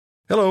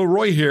Hello,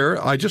 Roy here.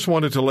 I just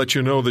wanted to let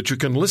you know that you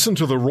can listen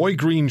to The Roy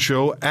Green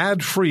Show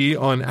ad-free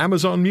on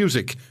Amazon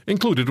Music,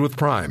 included with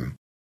Prime.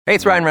 Hey,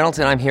 it's Ryan Reynolds,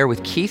 and I'm here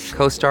with Keith,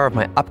 co-star of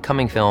my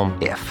upcoming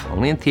film, If,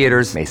 only in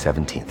theaters May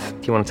 17th.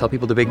 Do you want to tell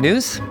people the big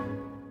news?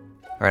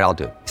 All right, I'll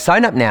do it.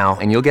 Sign up now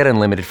and you'll get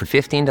unlimited for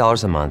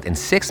 $15 a month and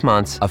 6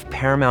 months of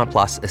Paramount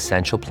Plus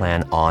Essential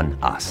Plan on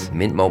us.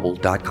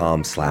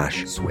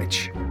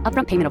 MintMobile.com/switch.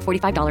 Upfront payment of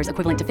 $45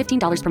 equivalent to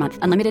 $15 per month.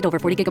 Unlimited over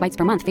 40 gigabytes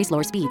per month. Face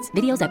lower speeds.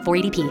 Videos at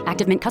 480p.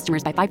 Active Mint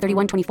customers by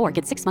 531.24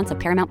 get 6 months of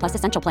Paramount Plus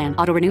Essential Plan.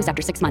 Auto renews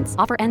after 6 months.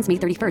 Offer ends May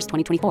 31st,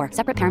 2024.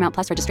 Separate Paramount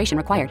Plus registration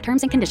required.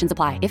 Terms and conditions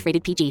apply if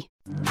rated PG.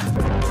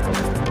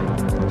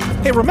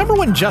 Hey, remember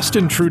when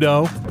Justin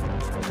Trudeau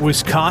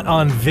was caught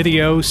on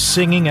video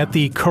singing at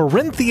the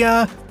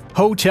Corinthia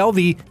Hotel,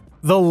 the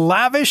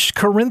lavish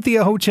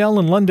Corinthia Hotel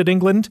in London,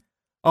 England,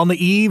 on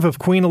the eve of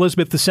Queen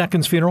Elizabeth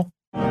II's funeral?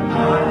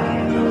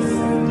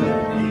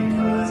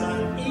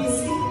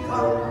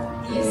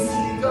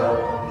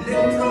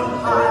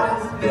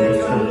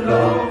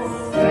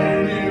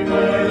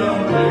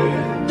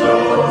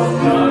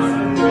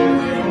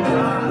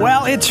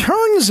 Well, it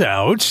turns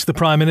out the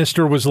Prime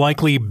Minister was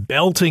likely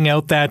belting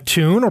out that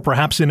tune, or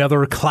perhaps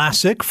another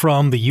classic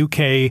from the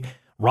UK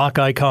rock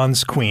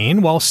icon's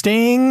Queen, while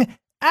staying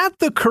at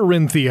the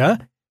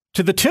Corinthia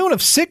to the tune of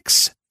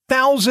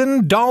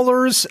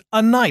 $6,000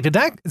 a night.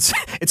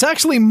 It's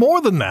actually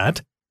more than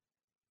that.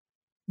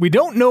 We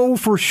don't know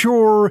for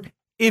sure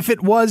if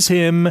it was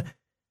him,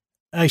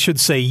 I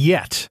should say,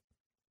 yet.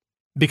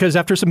 Because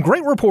after some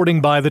great reporting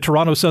by the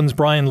Toronto Sun's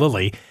Brian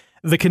Lilley,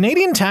 the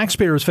Canadian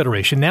Taxpayers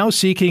Federation now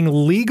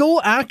seeking legal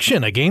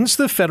action against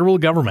the federal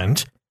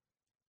government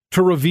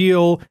to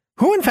reveal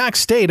who in fact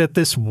stayed at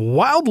this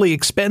wildly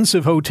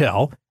expensive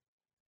hotel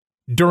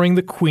during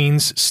the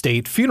Queen's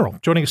state funeral.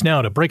 Joining us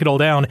now to break it all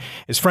down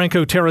is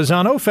Franco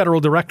Terrazzano, Federal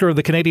Director of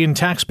the Canadian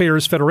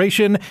Taxpayers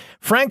Federation.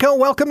 Franco,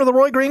 welcome to the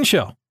Roy Green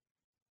Show.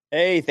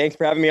 Hey, thanks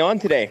for having me on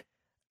today.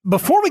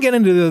 Before we get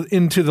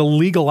into the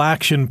legal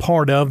action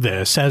part of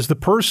this, as the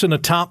person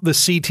atop the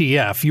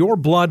CTF, your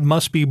blood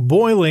must be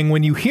boiling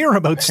when you hear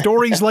about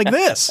stories like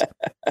this.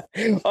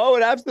 Oh,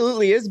 it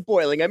absolutely is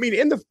boiling. I mean,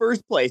 in the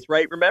first place,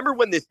 right? Remember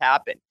when this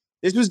happened?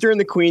 This was during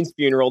the Queen's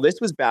funeral. This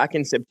was back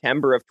in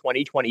September of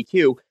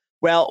 2022.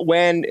 Well,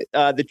 when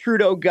the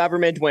Trudeau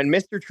government, when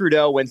Mr.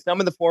 Trudeau, when some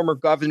of the former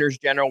governors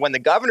general, when the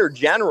governor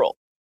general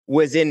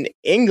was in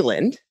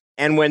England,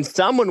 and when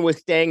someone was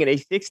staying in a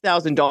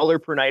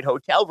 $6,000 per night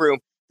hotel room,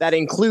 that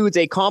includes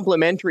a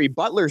complimentary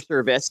butler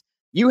service,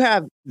 you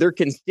have their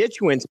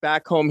constituents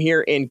back home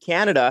here in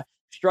Canada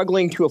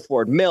struggling to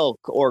afford milk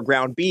or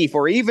ground beef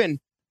or even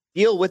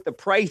deal with the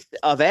price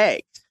of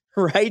eggs,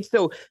 right?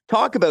 So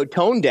talk about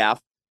tone deaf.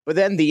 But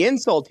then the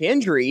insult to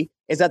injury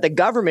is that the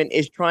government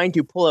is trying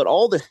to pull out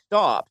all the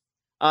stops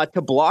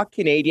to block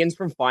Canadians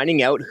from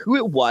finding out who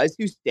it was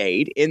who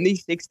stayed in the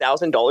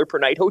 $6,000 per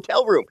night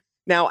hotel room.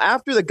 Now,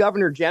 after the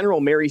Governor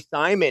General, Mary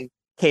Simon,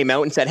 came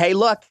out and said, hey,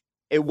 look,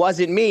 it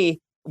wasn't me.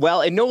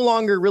 Well, it no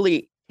longer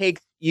really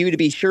takes you to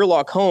be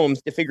Sherlock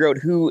Holmes to figure out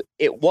who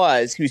it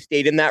was who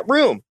stayed in that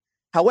room.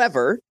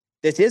 However,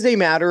 this is a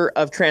matter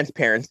of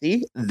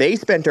transparency. They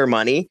spent our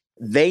money.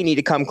 They need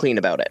to come clean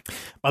about it.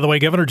 By the way,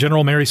 Governor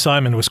General Mary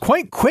Simon was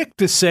quite quick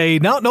to say,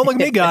 no, don't look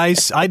at me,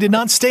 guys. I did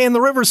not stay in the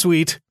River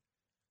Suite.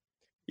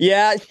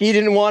 Yeah, she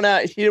didn't want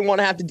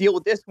to have to deal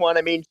with this one.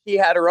 I mean, she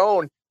had her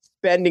own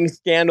spending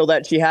scandal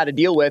that she had to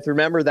deal with.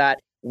 Remember that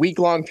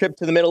week-long trip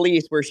to the Middle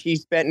East where she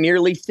spent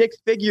nearly six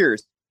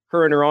figures,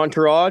 her and her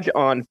entourage,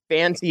 on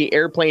fancy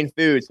airplane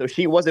food. So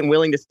she wasn't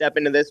willing to step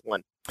into this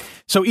one.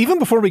 So even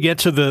before we get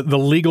to the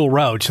legal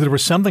route, there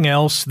was something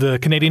else the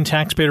Canadian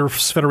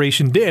Taxpayers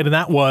Federation did, and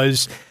that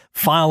was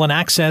file an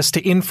access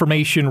to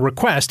information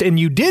request. And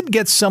you did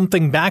get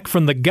something back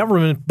from the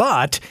government,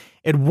 but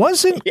it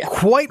wasn't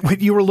quite what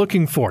you were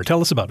looking for.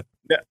 Tell us about it.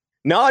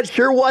 No, it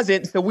sure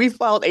wasn't. So we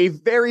filed a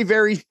very,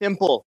 very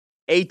simple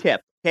ATIP,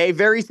 okay?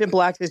 Very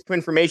simple access to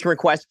information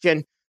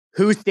requestion.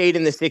 Who stayed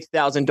in the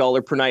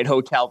 $6,000 per night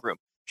hotel room?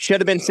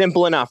 Should have been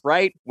simple enough,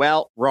 right?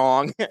 Well,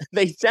 wrong.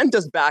 They sent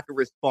us back a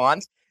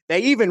response. They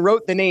even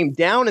wrote the name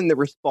down in the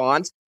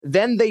response.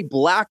 Then they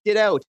blacked it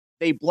out.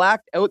 They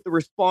blacked out the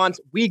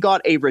response. We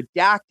got a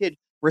redacted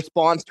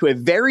response to a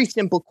very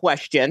simple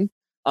question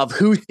of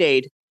who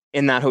stayed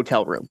in that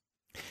hotel room.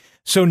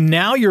 So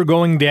now you're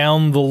going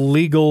down the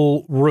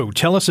legal route.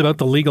 Tell us about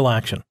the legal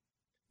action.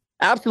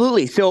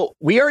 Absolutely. So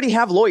we already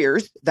have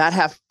lawyers that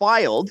have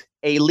filed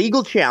a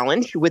legal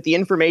challenge with the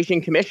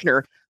Information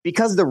Commissioner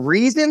because the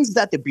reasons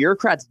that the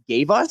bureaucrats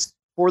gave us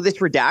for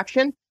this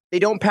redaction, they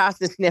don't pass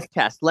the sniff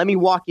test. Let me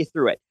walk you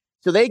through it.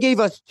 So they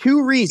gave us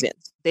two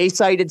reasons. They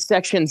cited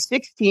Section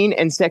 16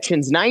 and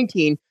Sections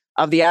 19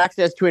 of the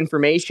Access to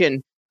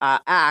Information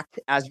Act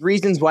as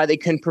reasons why they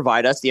couldn't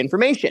provide us the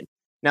information.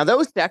 Now,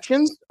 those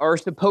sections are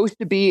supposed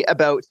to be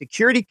about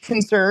security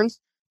concerns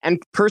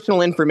and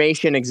personal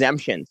information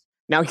exemptions.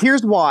 Now,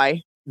 here's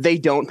why they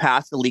don't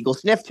pass the legal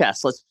sniff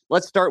test.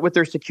 Let's start with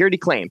their security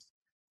claims.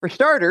 For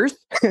starters,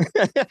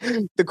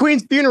 the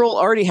Queen's funeral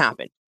already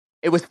happened.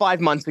 It was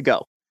 5 months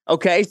ago.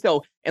 Okay,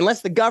 so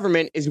unless the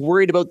government is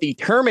worried about the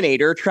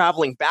Terminator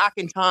traveling back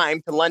in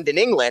time to London,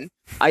 England,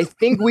 I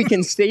think we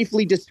can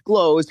safely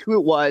disclose who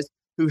it was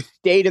who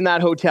stayed in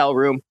that hotel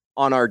room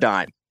on our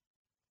dime.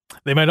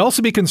 They might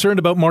also be concerned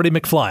about Marty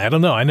McFly. I don't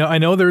know. I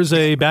know there's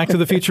a Back to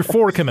the Future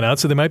 4 coming out,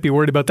 so they might be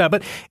worried about that.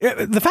 But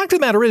the fact of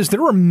the matter is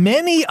there are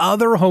many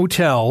other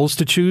hotels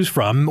to choose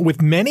from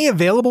with many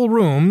available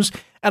rooms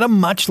at a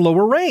much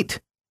lower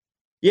rate.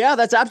 Yeah,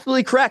 that's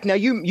absolutely correct. Now,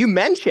 you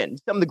mentioned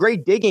some of the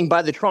great digging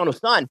by the Toronto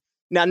Sun.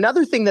 Now,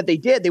 another thing that they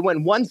did, they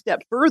went one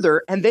step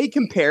further and they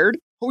compared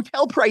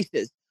hotel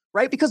prices,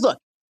 right? Because look,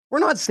 we're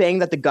not saying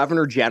that the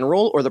Governor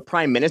General or the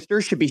Prime Minister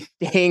should be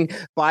staying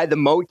by the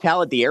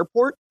motel at the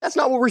airport. That's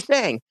not what we're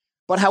saying.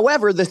 But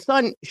however, the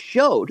Sun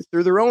showed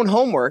through their own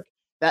homework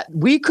that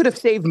we could have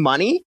saved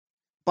money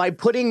by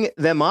putting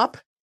them up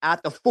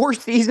at the Four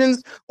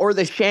Seasons or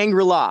the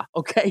Shangri-La.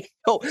 Okay.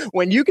 So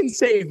when you can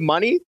save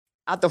money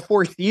at the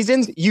Four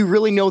Seasons, you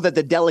really know that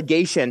the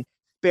delegation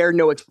spared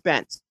no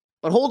expense.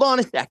 But hold on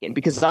a second,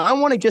 because I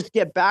want to just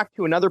get back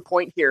to another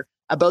point here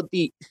about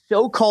the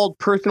so-called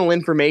personal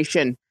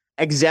information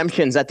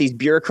exemptions that these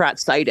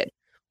bureaucrats cited.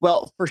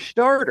 Well, for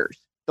starters,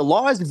 the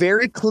law is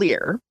very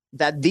clear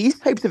that these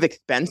types of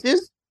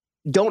expenses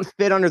don't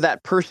fit under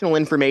that personal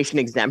information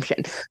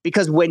exemption,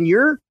 because when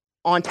you're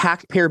on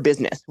taxpayer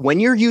business,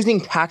 when you're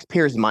using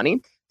taxpayers' money,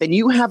 then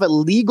you have a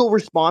legal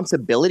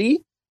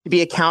responsibility to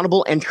be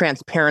accountable and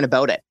transparent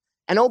about it.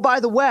 And oh, by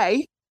the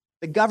way,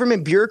 the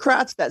government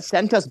bureaucrats that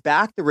sent us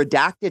back the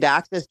redacted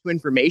access to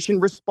information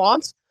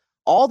response,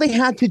 all they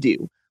had to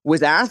do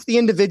was ask the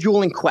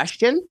individual in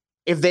question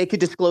if they could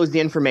disclose the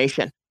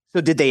information.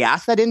 So did they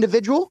ask that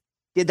individual?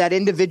 Did that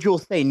individual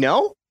say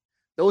no?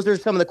 Those are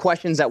some of the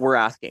questions that we're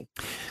asking.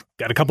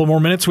 Got a couple more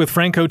minutes with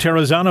Franco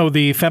Terrazzano,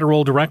 the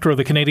federal director of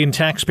the Canadian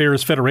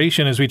Taxpayers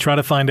Federation, as we try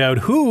to find out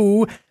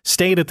who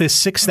stayed at this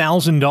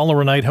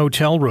 $6,000 a night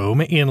hotel room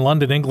in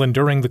London, England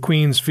during the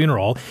Queen's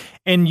funeral.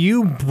 And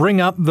you bring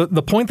up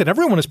the point that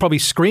everyone is probably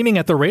screaming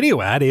at the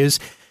radio at is,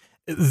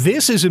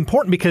 this is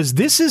important because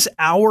this is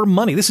our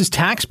money. This is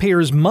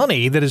taxpayers'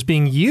 money that is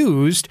being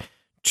used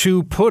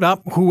to put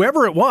up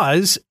whoever it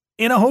was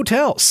in a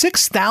hotel.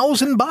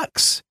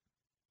 $6,000.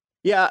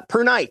 Yeah,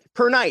 per night,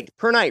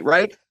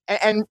 right?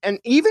 And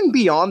even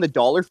beyond the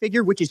dollar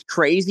figure, which is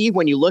crazy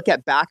when you look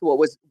at back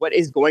what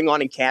is going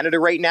on in Canada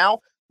right now,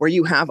 where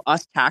you have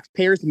us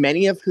taxpayers,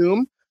 many of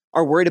whom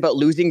are worried about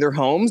losing their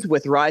homes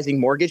with rising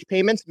mortgage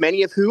payments,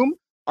 many of whom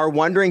are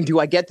wondering, do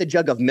I get the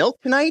jug of milk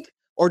tonight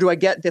or do I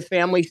get the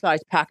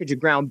family-sized package of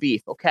ground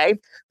beef? Okay,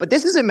 but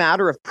this is a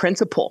matter of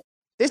principle.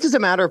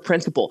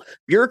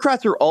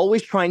 Bureaucrats are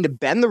always trying to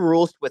bend the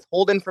rules to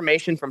withhold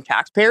information from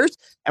taxpayers,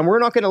 and we're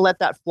not going to let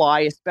that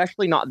fly,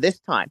 especially not this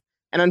time.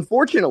 And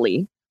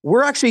unfortunately,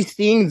 we're actually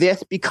seeing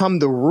this become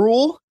the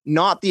rule,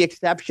 not the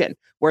exception,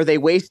 where they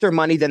waste their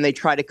money, then they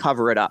try to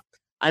cover it up.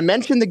 I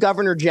mentioned the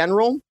Governor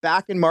General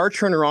back in March,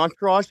 her and her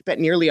entourage spent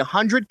nearly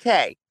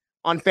 $100K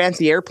on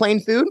fancy airplane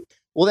food.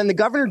 Well, then the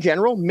Governor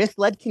General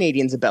misled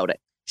Canadians about it.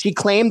 She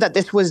claimed that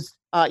this was,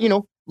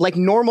 like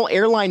normal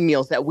airline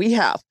meals that we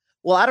have.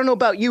 Well, I don't know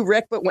about you,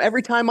 Rick, but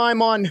every time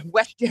I'm on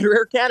WestJet or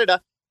Air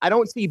Canada, I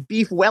don't see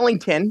beef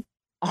Wellington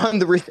on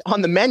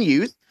the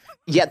menus.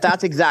 Yet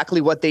that's exactly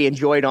what they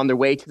enjoyed on their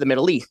way to the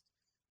Middle East.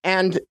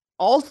 And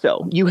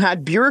also, you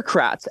had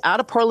bureaucrats at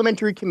a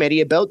parliamentary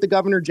committee about the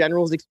Governor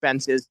General's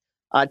expenses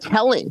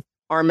telling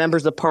our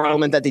members of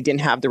parliament that they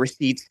didn't have the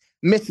receipts,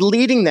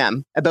 misleading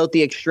them about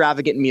the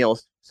extravagant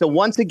meals. So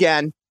once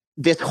again,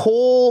 this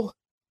whole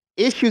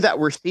issue that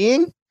we're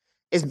seeing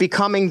is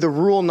becoming the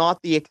rule,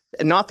 not the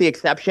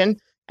exception,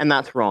 and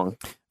that's wrong.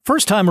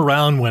 First time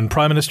around when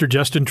Prime Minister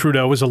Justin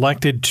Trudeau was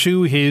elected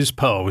to his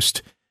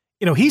post,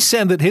 he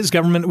said that his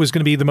government was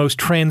going to be the most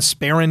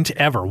transparent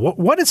ever.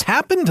 What has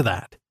happened to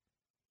that?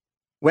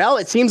 Well,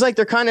 it seems like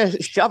they're kind of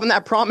shoving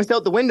that promise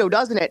out the window,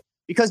 doesn't it?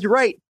 Because you're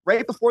right.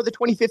 Right before the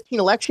 2015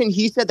 election,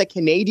 he said that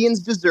Canadians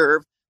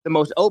deserve the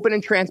most open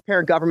and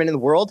transparent government in the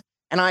world.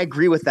 And I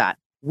agree with that.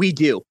 We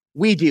do.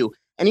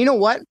 And you know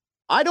what?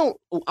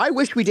 I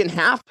wish we didn't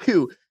have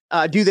to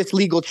do this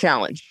legal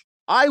challenge.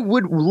 I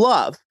would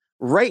love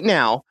right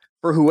now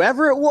for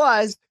whoever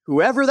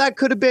that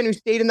could have been who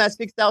stayed in that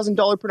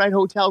 $6,000 per night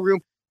hotel room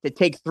to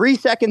take 3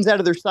 seconds out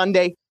of their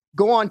Sunday,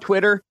 go on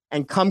Twitter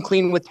and come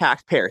clean with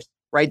taxpayers,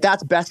 right?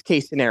 That's best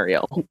case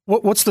scenario.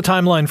 What's the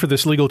timeline for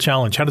this legal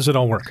challenge? How does it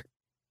all work?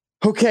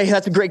 Okay,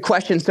 that's a great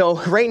question.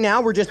 So right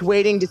now we're just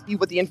waiting to see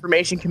what the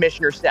Information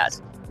Commissioner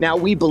says. Now,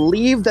 we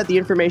believe that the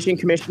Information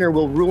Commissioner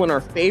will rule in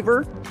our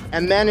favor,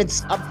 and then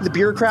it's up to the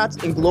bureaucrats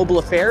in global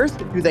affairs.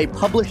 Do they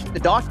publish the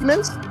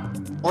documents,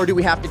 or do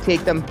we have to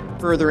take them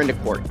further into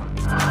court?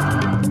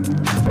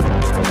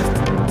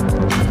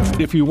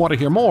 If you want to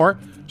hear more,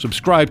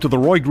 subscribe to The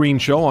Roy Green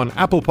Show on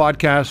Apple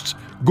Podcasts,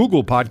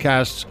 Google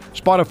Podcasts,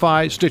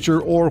 Spotify, Stitcher,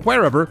 or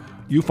wherever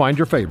you find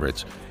your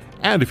favorites.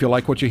 And if you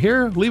like what you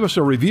hear, leave us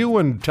a review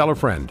and tell a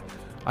friend.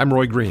 I'm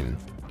Roy Green.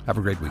 Have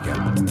a great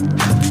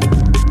weekend.